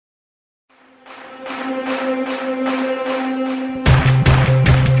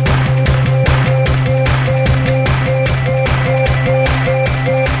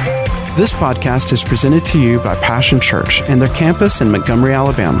This podcast is presented to you by Passion Church and their campus in Montgomery,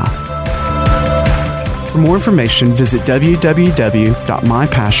 Alabama. For more information, visit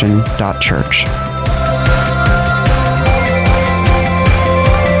www.mypassion.church.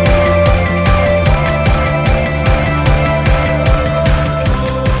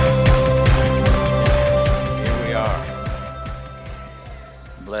 Here we are.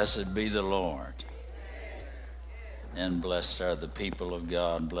 Blessed be the Lord. And blessed are the people of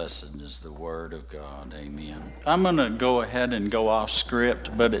God. Blessed is the word of God. Amen. I'm going to go ahead and go off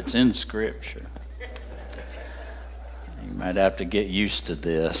script, but it's in Scripture. You might have to get used to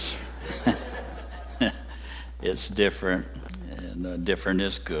this. It's different, and different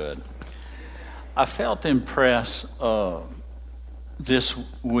is good. I felt impressed this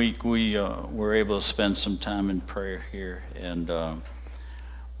week. We were able to spend some time in prayer here, and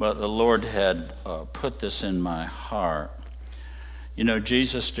but the Lord had put this in my heart. You know,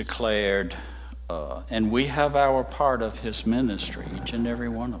 Jesus declared, and we have our part of his ministry, each and every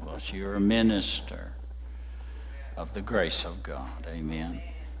one of us. You're a minister of the grace of God. Amen.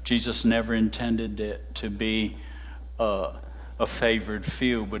 Jesus never intended it to be a favored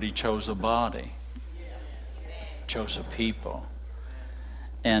few, but he chose a body, chose a people.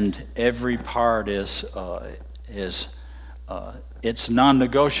 And every part is it's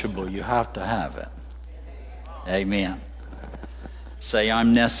non-negotiable. You have to have it. Amen. Say,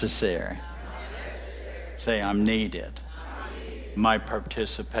 I'm necessary. Say, I'm needed. My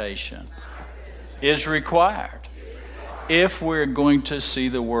participation is required if we're going to see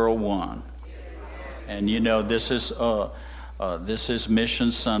the world won. And you know, this is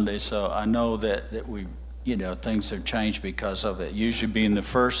Mission Sunday, so I know that we, you know, things have changed because of it. Usually being the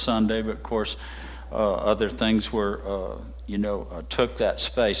first Sunday, but of course, other things were, took that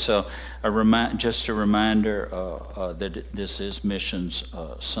space. So just a reminder that this is Missions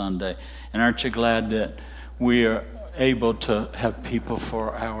Sunday. And aren't you glad that we are able to have people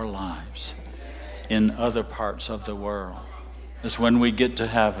for our lives in other parts of the world? It's when we get to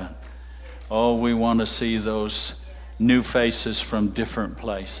heaven. Oh, we want to see those new faces from different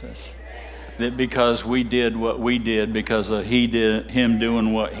places. That because we did what we did, because of him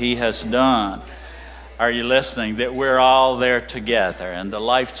doing what he has done. Are you listening? That we're all there together and the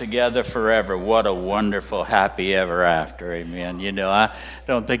life together forever. What a wonderful, happy ever after. Amen. You know, I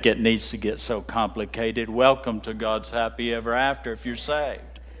don't think it needs to get so complicated. Welcome to God's happy ever after if you're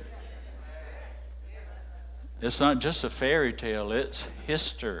saved. It's not just a fairy tale, it's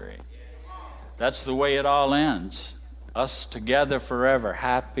history. That's the way it all ends. Us together forever,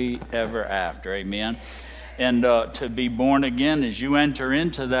 happy ever after. Amen. And to be born again as you enter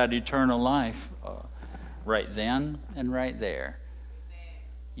into that eternal life. Right then and right there.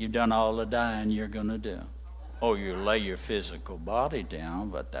 You've done all the dying you're going to do. Oh, you lay your physical body down,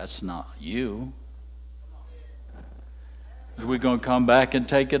 but that's not you. We're going to come back and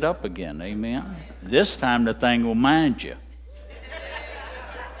take it up again. Amen. This time the thing will mind you.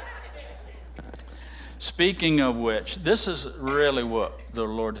 Speaking of which, this is really what the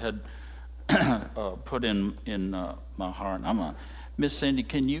Lord had put in my heart. Miss Cindy,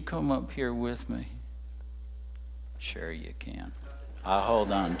 can you come up here with me? Sure you can. I'll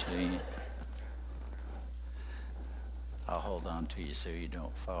hold on to you. I'll hold on to you so you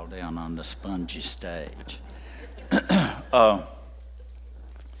don't fall down on the spongy stage.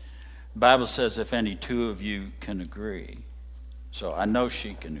 Bible says if any two of you can agree. So I know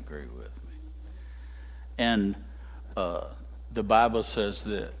she can agree with me. And the Bible says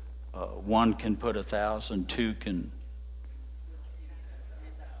that one can put 1,000, two can.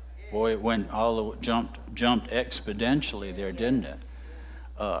 Boy, it went jumped exponentially there, didn't it?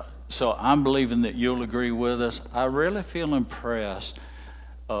 So I'm believing that you'll agree with us. I really feel impressed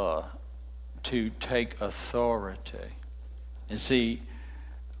to take authority. And see,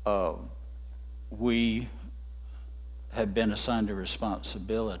 we have been assigned a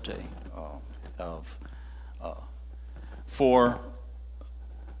responsibility for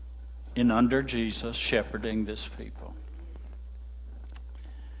under Jesus shepherding this people.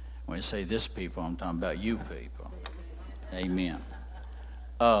 When I say this people, I'm talking about you people. Amen.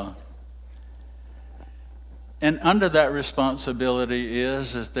 And under that responsibility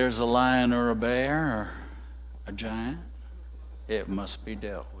is if there's a lion or a bear or a giant, it must be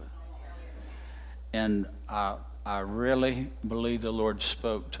dealt with. And I really believe the Lord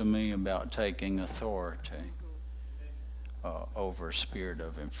spoke to me about taking authority over a spirit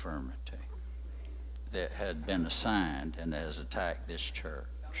of infirmity that had been assigned and has attacked this church.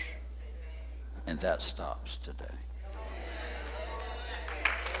 And that stops today.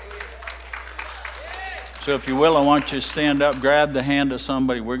 So if you will, I want you to stand up, grab the hand of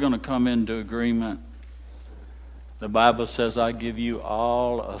somebody. We're going to come into agreement. The Bible says, I give you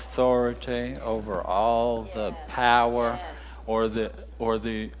all authority over all the power or the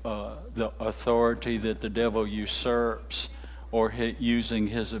authority that the devil usurps, or using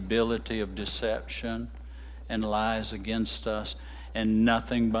his ability of deception and lies against us, and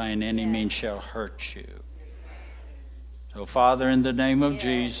nothing by any means shall hurt you. So, Father, in the name of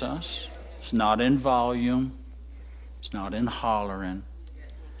Jesus, it's not in volume, it's not in hollering,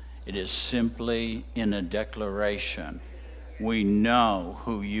 it is simply in a declaration. We know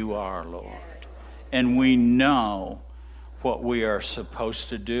who you are, Lord, and we know what we are supposed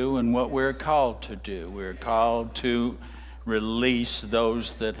to do and what we're called to do. We're called to release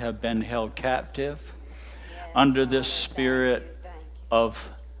those that have been held captive under this spirit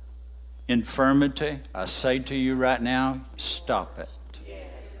of infirmity. I say to you right now, stop it.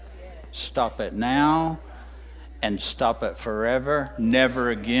 Stop it now and stop it forever. Never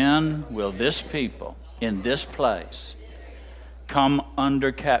again will this people in this place come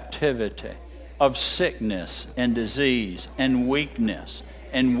under captivity of sickness and disease and weakness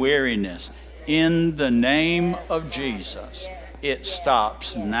and weariness. In the name of Jesus, it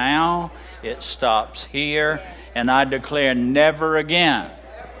stops now, it stops here, and I declare never again.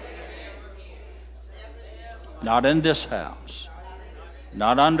 Not in this house.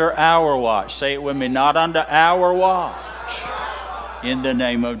 Not under our watch. Say it with me, not under our watch. In the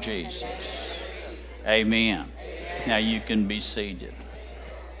name of Jesus. Amen. Now you can be seated.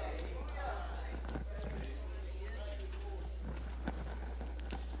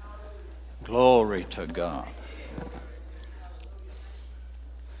 Glory to God.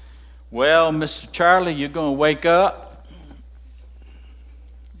 Well, Mr. Charlie, you're going to wake up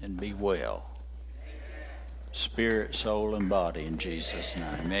and be well. Spirit, soul, and body in Jesus'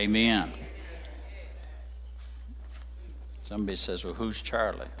 name. Amen. Somebody says, well, who's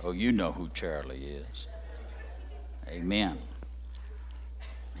Charlie? Oh, you know who Charlie is. Amen.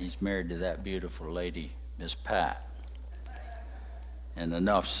 He's married to that beautiful lady, Miss Pat. And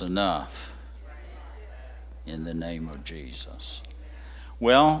enough's enough in the name of Jesus.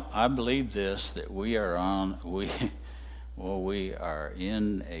 Well, I believe this, that we are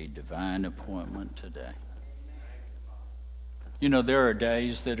in a divine appointment today. You know, there are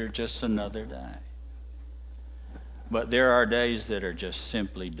days that are just another day. But there are days that are just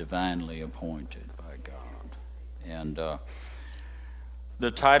simply divinely appointed by God. And the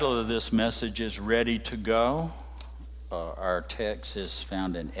title of this message is Ready to Go. Our text is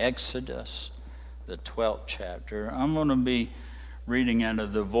found in Exodus, the 12th chapter. I'm going to be reading out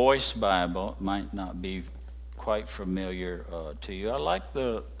of the Voice Bible. It might not be quite familiar to you. I like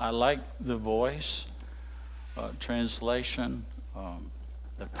the Voice translation,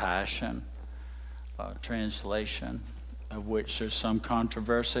 the Passion translation, of which there's some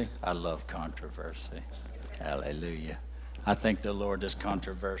controversy. I love controversy. Hallelujah. I think the Lord is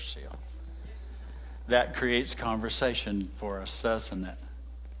controversial. That creates conversation for us, doesn't it?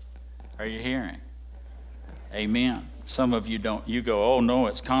 Are you hearing? Amen. Some of you don't. You go, oh no,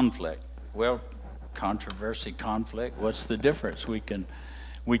 it's conflict. Well, controversy, conflict, what's the difference? We can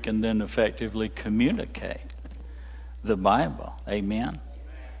then effectively communicate the Bible. Amen.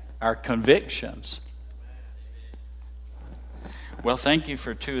 Our convictions. Well, thank you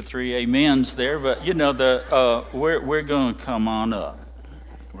for 2 or 3 amens there, but you know we're going to come on up.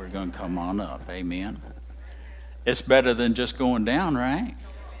 We're going to come on up. Amen. It's better than just going down, right?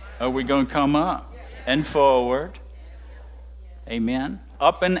 Are we going to come up and forward? Amen.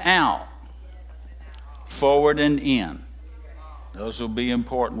 Up and out. Forward and in. Those will be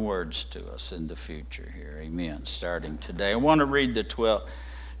important words to us in the future here. Amen. Starting today. I want to read the 12th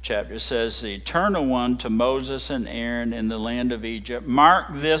chapter. It says, the Eternal One to Moses and Aaron in the land of Egypt, mark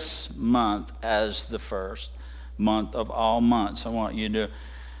this month as the first month of all months. I want you to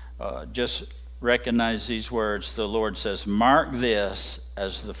just recognize these words. The Lord says, mark this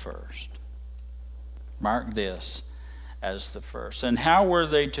as the first. Mark this as the first. And how were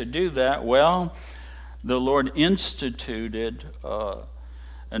they to do that? Well, the Lord instituted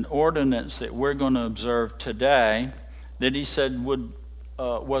an ordinance that we're going to observe today that he said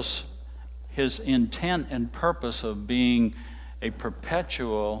was his intent and purpose of being a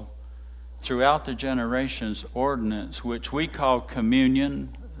perpetual throughout the generations ordinance, which we call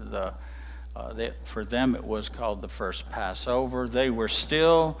communion. For them it was called the first Passover. They were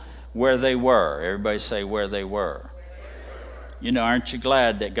still where they were. Everybody say where they were. You know, aren't you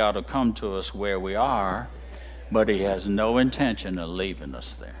glad that God will come to us where we are, but he has no intention of leaving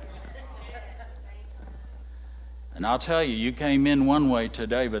us there. And I'll tell you, you came in one way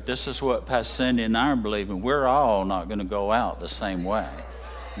today, but this is what Pastor Cindy and I are believing. We're all not going to go out the same way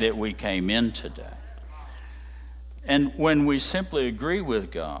that we came in today. And when we simply agree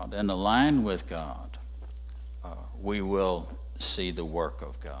with God and align with God, we will see the work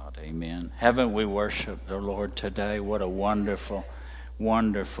of God. Amen. Haven't we worshiped the Lord today? What a wonderful,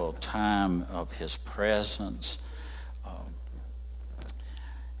 wonderful time of His presence.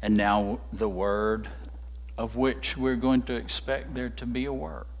 And now the Word, of which we're going to expect there to be a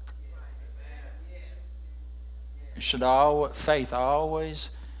work. Faith always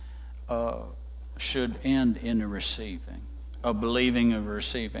should end in a receiving, a believing of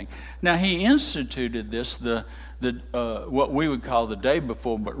receiving. Now He instituted this what we would call the day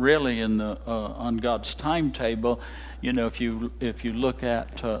before, but really on God's timetable. You know, if you look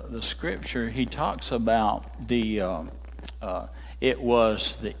at the Scripture, He talks about it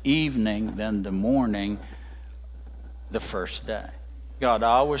was the evening, then the morning, the first day. God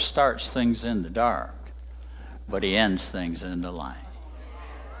always starts things in the dark, but He ends things in the light.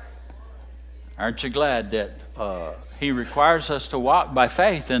 Aren't you glad that He requires us to walk by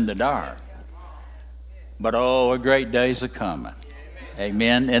faith in the dark? But a great day's a-coming.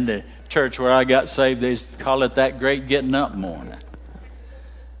 Amen. In the church where I got saved, they call it that great getting up morning.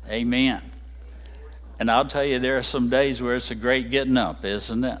 Amen. And I'll tell you, there are some days where it's a great getting up,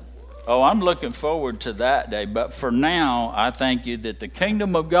 isn't it? Oh, I'm looking forward to that day. But for now, I thank you that the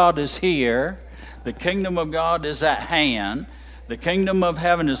kingdom of God is here. The kingdom of God is at hand. The kingdom of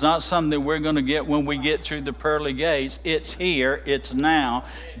heaven is not something that we're going to get when we get through the pearly gates. It's here. It's now.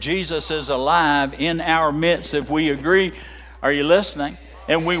 Jesus is alive in our midst if we agree. Are you listening?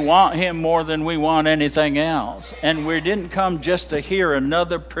 And we want Him more than we want anything else. And we didn't come just to hear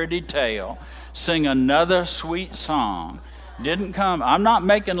another pretty tale, sing another sweet song. Didn't come. I'm not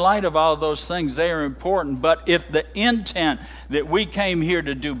making light of all those things. They are important. But if the intent that we came here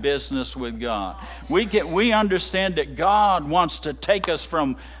to do business with God, we understand that God wants to take us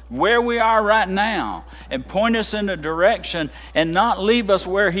from where we are right now and point us in a direction and not leave us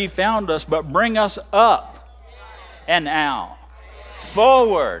where He found us, but bring us up and out,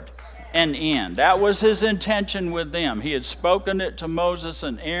 forward and in. That was His intention with them. He had spoken it to Moses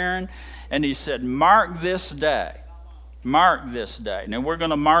and Aaron, and He said, mark this day. Mark this day. Now we're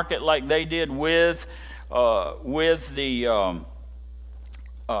going to mark it like they did with the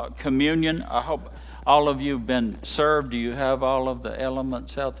communion. I hope all of you have been served. Do you have all of the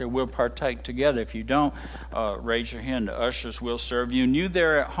elements out there? We'll partake together. If you don't, raise your hand. The ushers will serve you. And you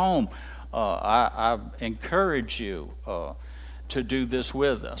there at home, I encourage you to do this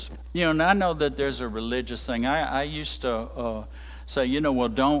with us. You know, and I know that there's a religious thing. I used to say, well,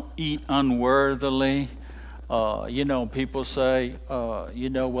 don't eat unworthily. People say,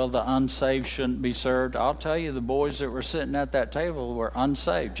 well, the unsaved shouldn't be served. I'll tell you, the boys that were sitting at that table were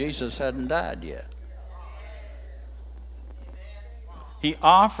unsaved. Jesus hadn't died yet. He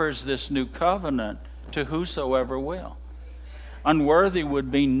offers this new covenant to whosoever will. Unworthy would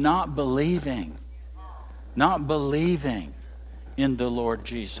be not believing in the Lord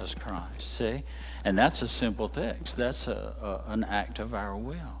Jesus Christ. See? And that's a simple text. That's an act of our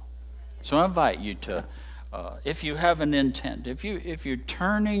will. So I invite you to, if you have an intent, if you're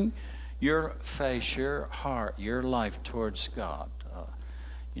turning your face, your heart, your life towards God,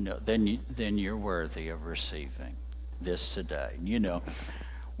 then you're worthy of receiving this today.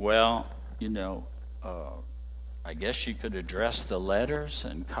 I guess you could address the letters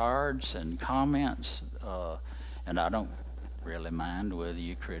and cards and comments, and I don't really mind whether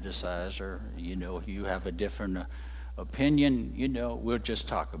you criticize or you have a different opinion. We'll just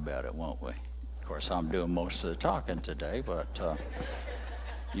talk about it, won't we? Of course, I'm doing most of the talking today, but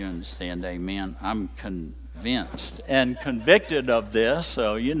you understand, amen. I'm convinced and convicted of this,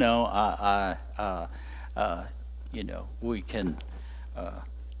 so we can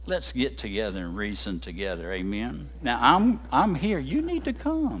let's get together and reason together, amen. Now I'm here. You need to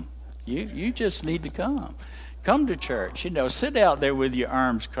come. You just need to come. Come to church. Sit out there with your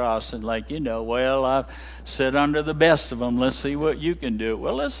arms crossed and well, I've sit under the best of them. Let's see what you can do.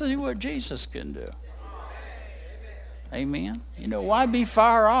 Well, let's see what Jesus can do. Amen. Why be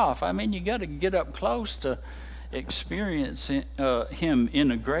far off? I mean, you got to get up close to experience Him in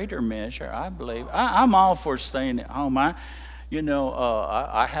a greater measure, I believe. I'm all for staying at home. I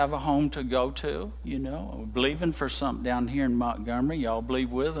have a home to go to, believing for something down here in Montgomery. Y'all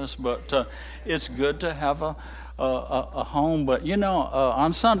believe with us, but it's good to have a home. But,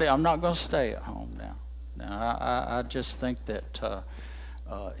 on Sunday, I'm not going to stay at home now. I just think that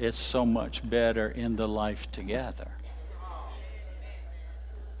it's so much better in the life together.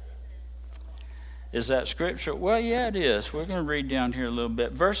 Is that scripture? Well, yeah, it is. We're going to read down here a little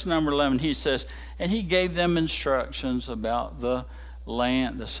bit. Verse number 11, he says, and he gave them instructions about the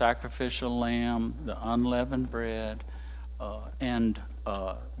lamb, the sacrificial lamb, the unleavened bread, and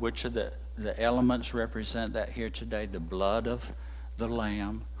which of the elements represent that here today? The blood of the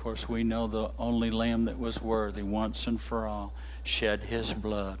lamb. Of course, we know the only lamb that was worthy once and for all shed his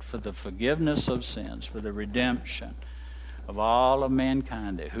blood for the forgiveness of sins, for the redemption of all of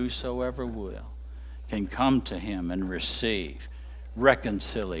mankind, that whosoever will can come to him and receive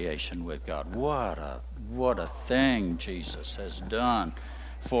reconciliation with God. What a thing Jesus has done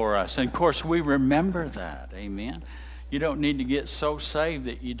for us. And of course, we remember that. Amen. You don't need to get so saved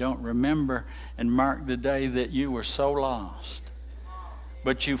that you don't remember and mark the day that you were so lost,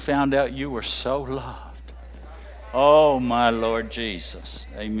 but you found out you were so loved. Oh, my Lord Jesus.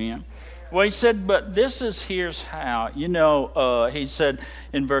 Amen. Well, he said, but here's how. He said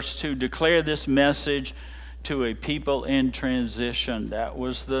in verse 2, declare this message to a people in transition. That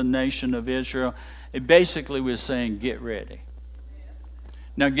was the nation of Israel. It basically was saying, get ready.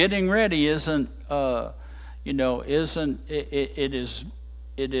 Now, getting ready it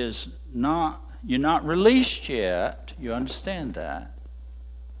is not, you're not released yet. You understand that?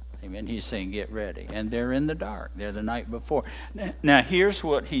 Amen. He's saying, get ready. And they're in the dark. They're the night before. Now, here's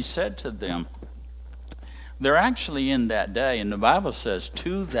what he said to them. They're actually in that day, and the Bible says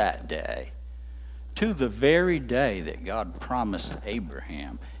to that day, to the very day that God promised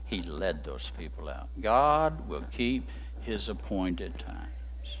Abraham, he led those people out. God will keep his appointed times.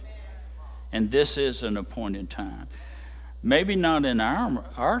 And this is an appointed time. Maybe not in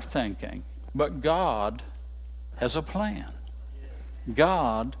our thinking, but God has a plan.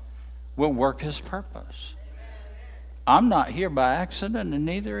 God will work his purpose. I'm not here by accident, and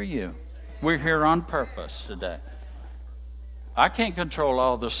neither are you. We're here on purpose today. I can't control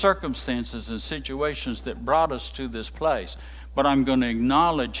all the circumstances and situations that brought us to this place, but I'm going to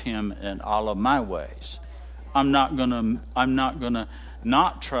acknowledge him in all of my ways. I'm not going to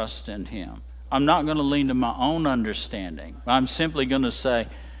not trust in him. I'm not going to lean to my own understanding. I'm simply going to say,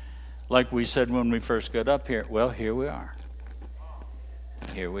 like we said when we first got up here, well, here we are.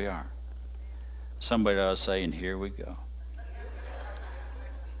 Here we are. Somebody ought to say, and here we go.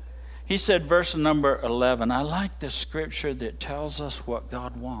 He said, verse number 11, I like the scripture that tells us what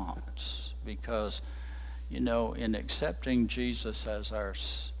God wants, because, in accepting Jesus as our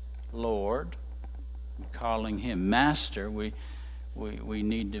Lord, calling him Master, we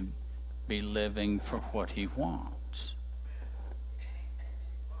need to be living for what he wants.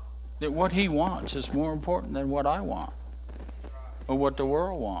 That what he wants is more important than what I want, or what the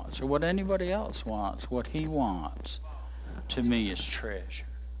world wants, or what anybody else wants. What he wants, to me, is treasure.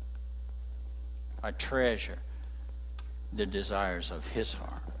 I treasure the desires of his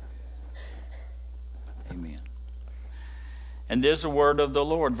heart. Amen. And there's a word of the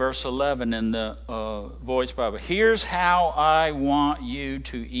Lord, verse 11 in the Voice Bible. Here's how I want you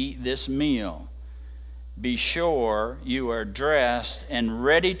to eat this meal. Be sure you are dressed and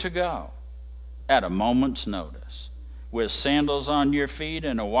ready to go at a moment's notice, with sandals on your feet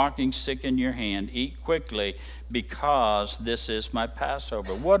and a walking stick in your hand. Eat quickly, because this is my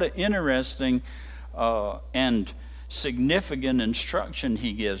Passover. What an interesting and significant instruction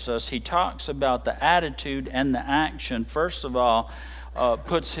he gives us. He talks about the attitude and the action. First of all,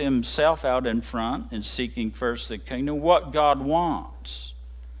 puts himself out in front in seeking first the kingdom, what God wants.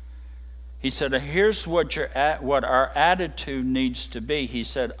 He said, here's what our attitude needs to be. He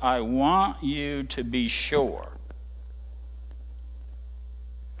said, I want you to be sure.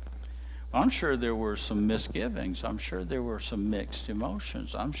 I'm sure there were some misgivings. I'm sure there were some mixed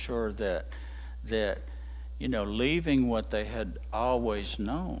emotions. I'm sure that leaving what they had always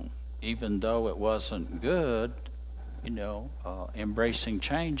known, even though it wasn't good, embracing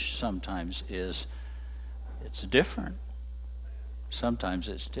change sometimes it's different. Sometimes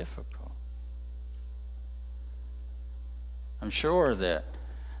it's difficult. I'm sure that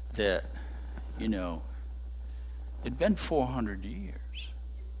it'd been 400 years.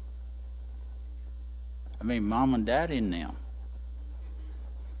 I mean, mom and daddy and them.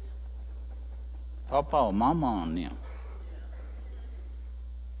 Papa, mama and them.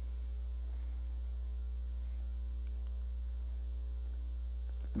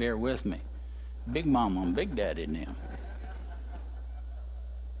 Bear with me. Big mama and big daddy and them.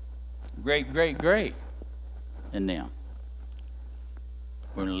 Great and them.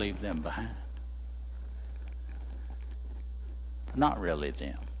 We're going to leave them behind. Not really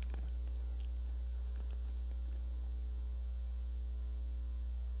them.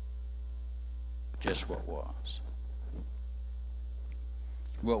 Just what was.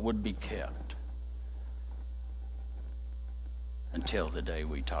 What would be kept. until the day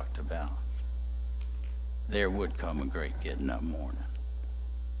we talked about. There would come a great getting up morning.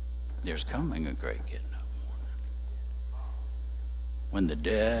 There's coming a great getting up morning when the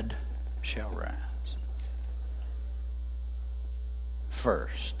dead shall rise.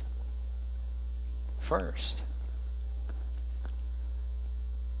 First.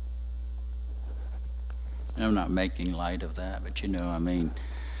 I'm not making light of that, but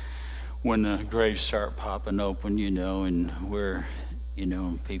when the graves start popping open, and we're,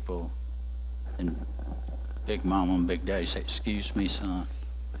 and people, and Big Mama and Big Daddy say, "Excuse me, son."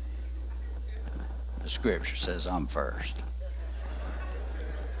 The scripture says, "I'm first."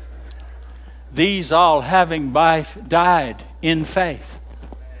 These all having died in faith.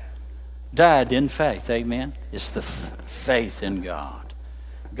 Died in faith, amen? It's the faith in God.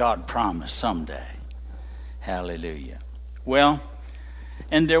 God promised someday. Hallelujah. Well,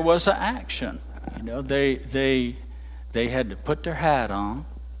 and there was an action. They had to put their hat on,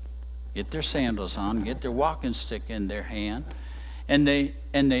 get their sandals on, get their walking stick in their hand, and they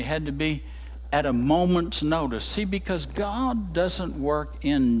had to be at a moment's notice. See, because God doesn't work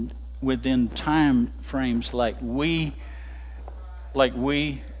within time frames like we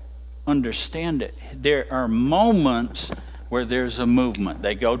understand it. There are moments where there's a movement.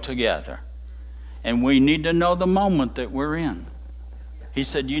 They go together. And we need to know the moment that we're in. He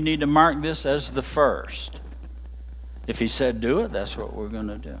said, you need to mark this as the first. If he said do it, that's what we're going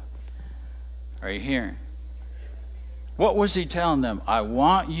to do. Are you hearing? What was he telling them? I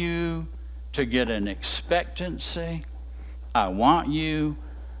want you to get an expectancy. I want you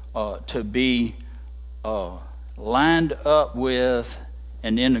to be lined up with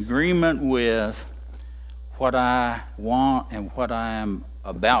and in agreement with what I want and what I am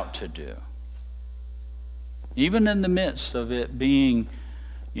about to do. Even in the midst of it being,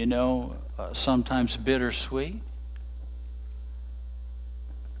 sometimes bittersweet,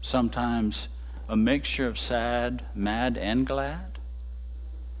 sometimes a mixture of sad, mad, and glad.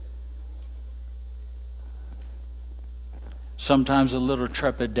 Sometimes a little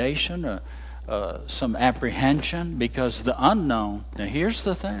trepidation, some apprehension, because the unknown. Now here's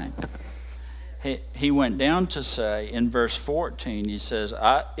the thing. He went down to say in verse 14, he says,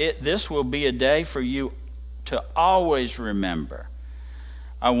 this will be a day for you to always remember.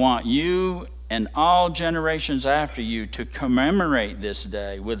 I want you and all generations after you to commemorate this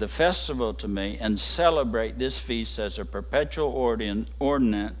day with a festival to me and celebrate this feast as a perpetual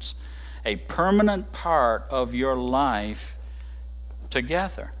ordinance, a permanent part of your life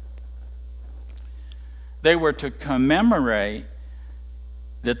together. They were to commemorate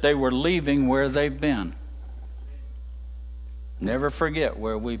that they were leaving where they've been. Never forget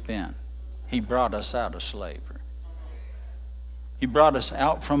where we've been. He brought us out of slavery. He brought us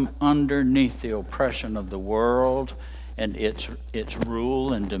out from underneath the oppression of the world and its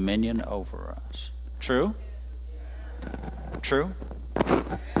rule and dominion over us. True? True?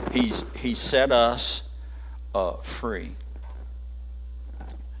 He set us free.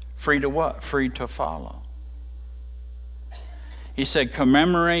 Free to what? Free to follow. He said,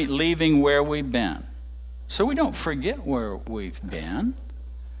 commemorate leaving where we've been. So we don't forget where we've been.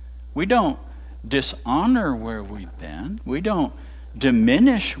 We don't dishonor where we've been. We don't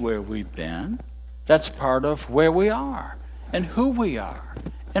diminish where we've been. That's part of where we are and who we are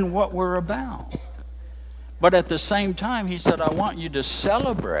and what we're about. But at the same time, he said, I want you to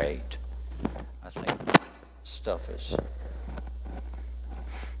celebrate. I think stuff is...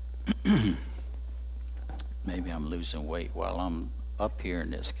 Maybe I'm losing weight while I'm up here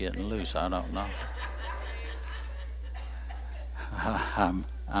and it's getting loose. I don't know.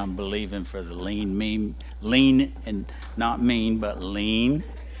 I'm believing for the lean and not mean, but lean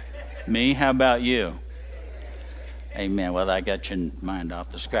me. How about you? Amen. Well, I got your mind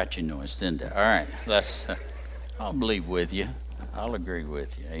off the scratchy noise, didn't I? All right, I'll believe with you. I'll agree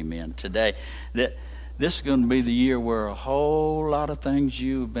with you. Amen. Today, this is going to be the year where a whole lot of things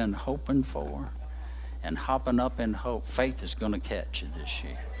you've been hoping for and hopping up in hope, faith is going to catch you this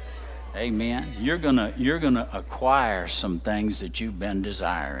year. Amen. You're gonna acquire some things that you've been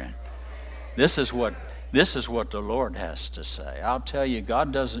desiring. This is what the Lord has to say. I'll tell you,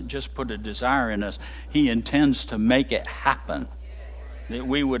 God doesn't just put a desire in us. He intends to make it happen, that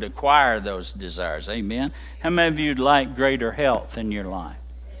we would acquire those desires. Amen. How many of you would like greater health in your life?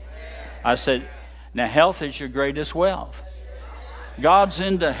 I said, now health is your greatest wealth. God's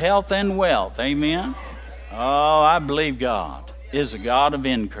into health and wealth. Amen. Oh, I believe God is a God of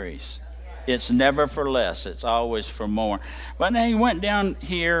increase. It's never for less. It's always for more. But now he went down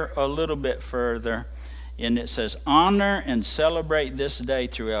here a little bit further And it says, honor and celebrate this day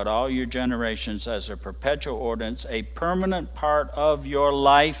throughout all your generations as a perpetual ordinance, a permanent part of your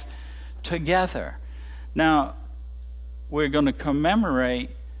life together. Now, we're going to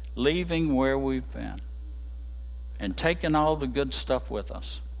commemorate leaving where we've been and taking all the good stuff with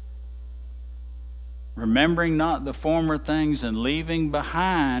us. Remembering not the former things and leaving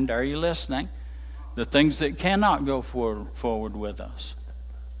behind, are you listening? The things that cannot go forward with us.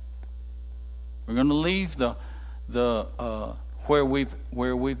 We're going to leave where we've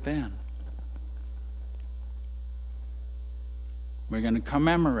been. We're going to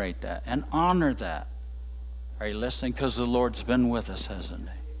commemorate that and honor that. Are you listening? Because the Lord's been with us, hasn't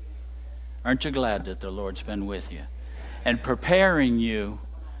He? Aren't you glad that the Lord's been with you? And preparing you,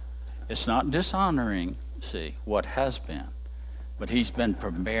 it's not dishonoring, see, what has been, but He's been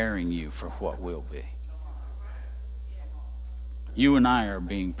preparing you for what will be. You and I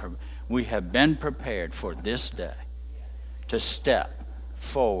we have been prepared for this day to step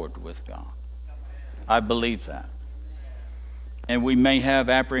forward with God. I believe that. And we may have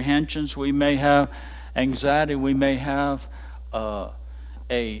apprehensions, we may have anxiety, we may have a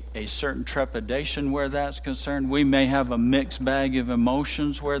certain trepidation where that's concerned. We may have a mixed bag of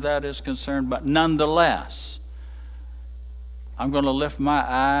emotions where that is concerned, but nonetheless, I'm going to lift my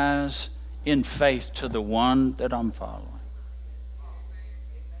eyes in faith to the one that I'm following.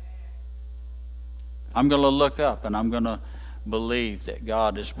 I'm going to look up and I'm going to believe that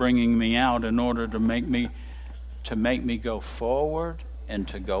God is bringing me out in order to make me go forward and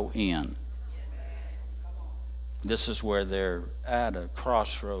to go in. This is where they're at a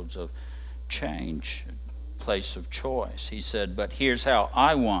crossroads of change, place of choice. He said, but here's how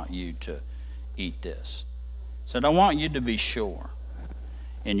I want you to eat this. He said, I want you to be sure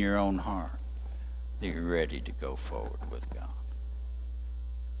in your own heart that you're ready to go forward with God.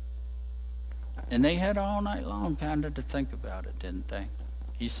 And they had all night long kind of to think about it, didn't they?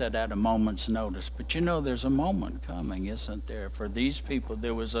 He said at a moment's notice. But you know, there's a moment coming, isn't there? For these people,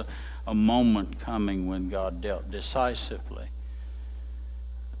 there was a moment coming when God dealt decisively,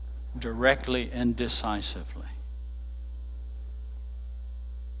 directly and decisively.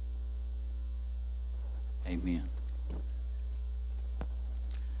 Amen.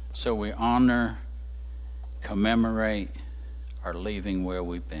 So we honor, commemorate our leaving where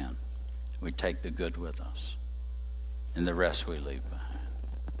we've been. We take the good with us, and the rest we leave behind.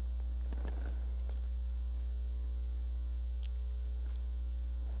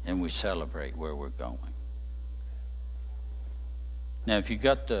 And we celebrate where we're going. Now, if you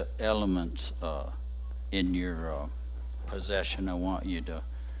got the elements in your possession, I want you to,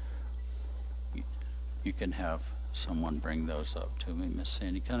 you can have someone bring those up to me, Miss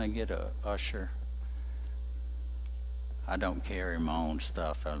Sandy. Can I get a usher? I don't carry my own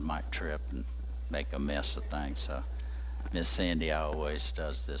stuff. I might trip and make a mess of things. So Miss Sandy always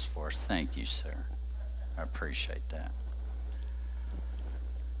does this for us. Thank you, sir. I appreciate that.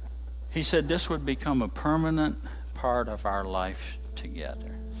 He said this would become a permanent part of our life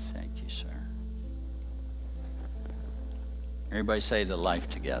together. Thank you, sir. Everybody say the life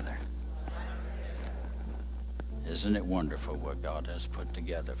together. Isn't it wonderful what God has put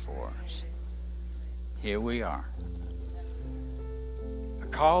together for us? Here we are. A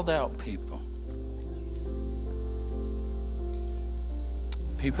called out people.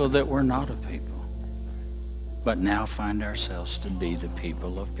 People that were not a people, but now find ourselves to be the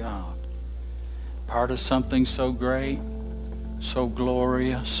people of God. Part of something so great, so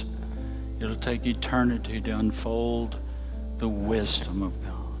glorious, it'll take eternity to unfold the wisdom of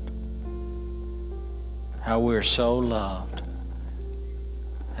God. How we're so loved.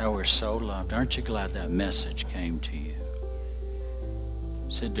 How we're so loved. Aren't you glad that message came to you?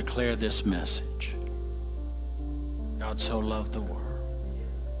 It said, declare this message. God so loved the world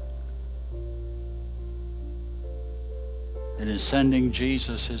that in sending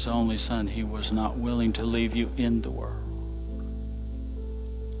Jesus, his only Son, he was not willing to leave you in the world,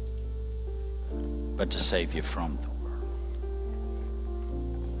 but to save you from the world.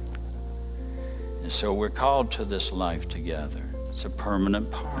 And so we're called to this life together. It's a permanent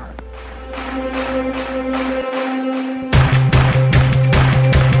part.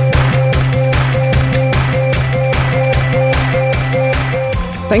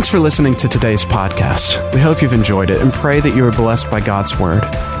 Thanks for listening to today's podcast. We hope you've enjoyed it and pray that you are blessed by God's Word.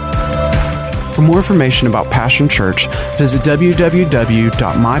 For more information about Passion Church, visit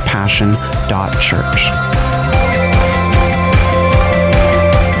www.mypassion.church.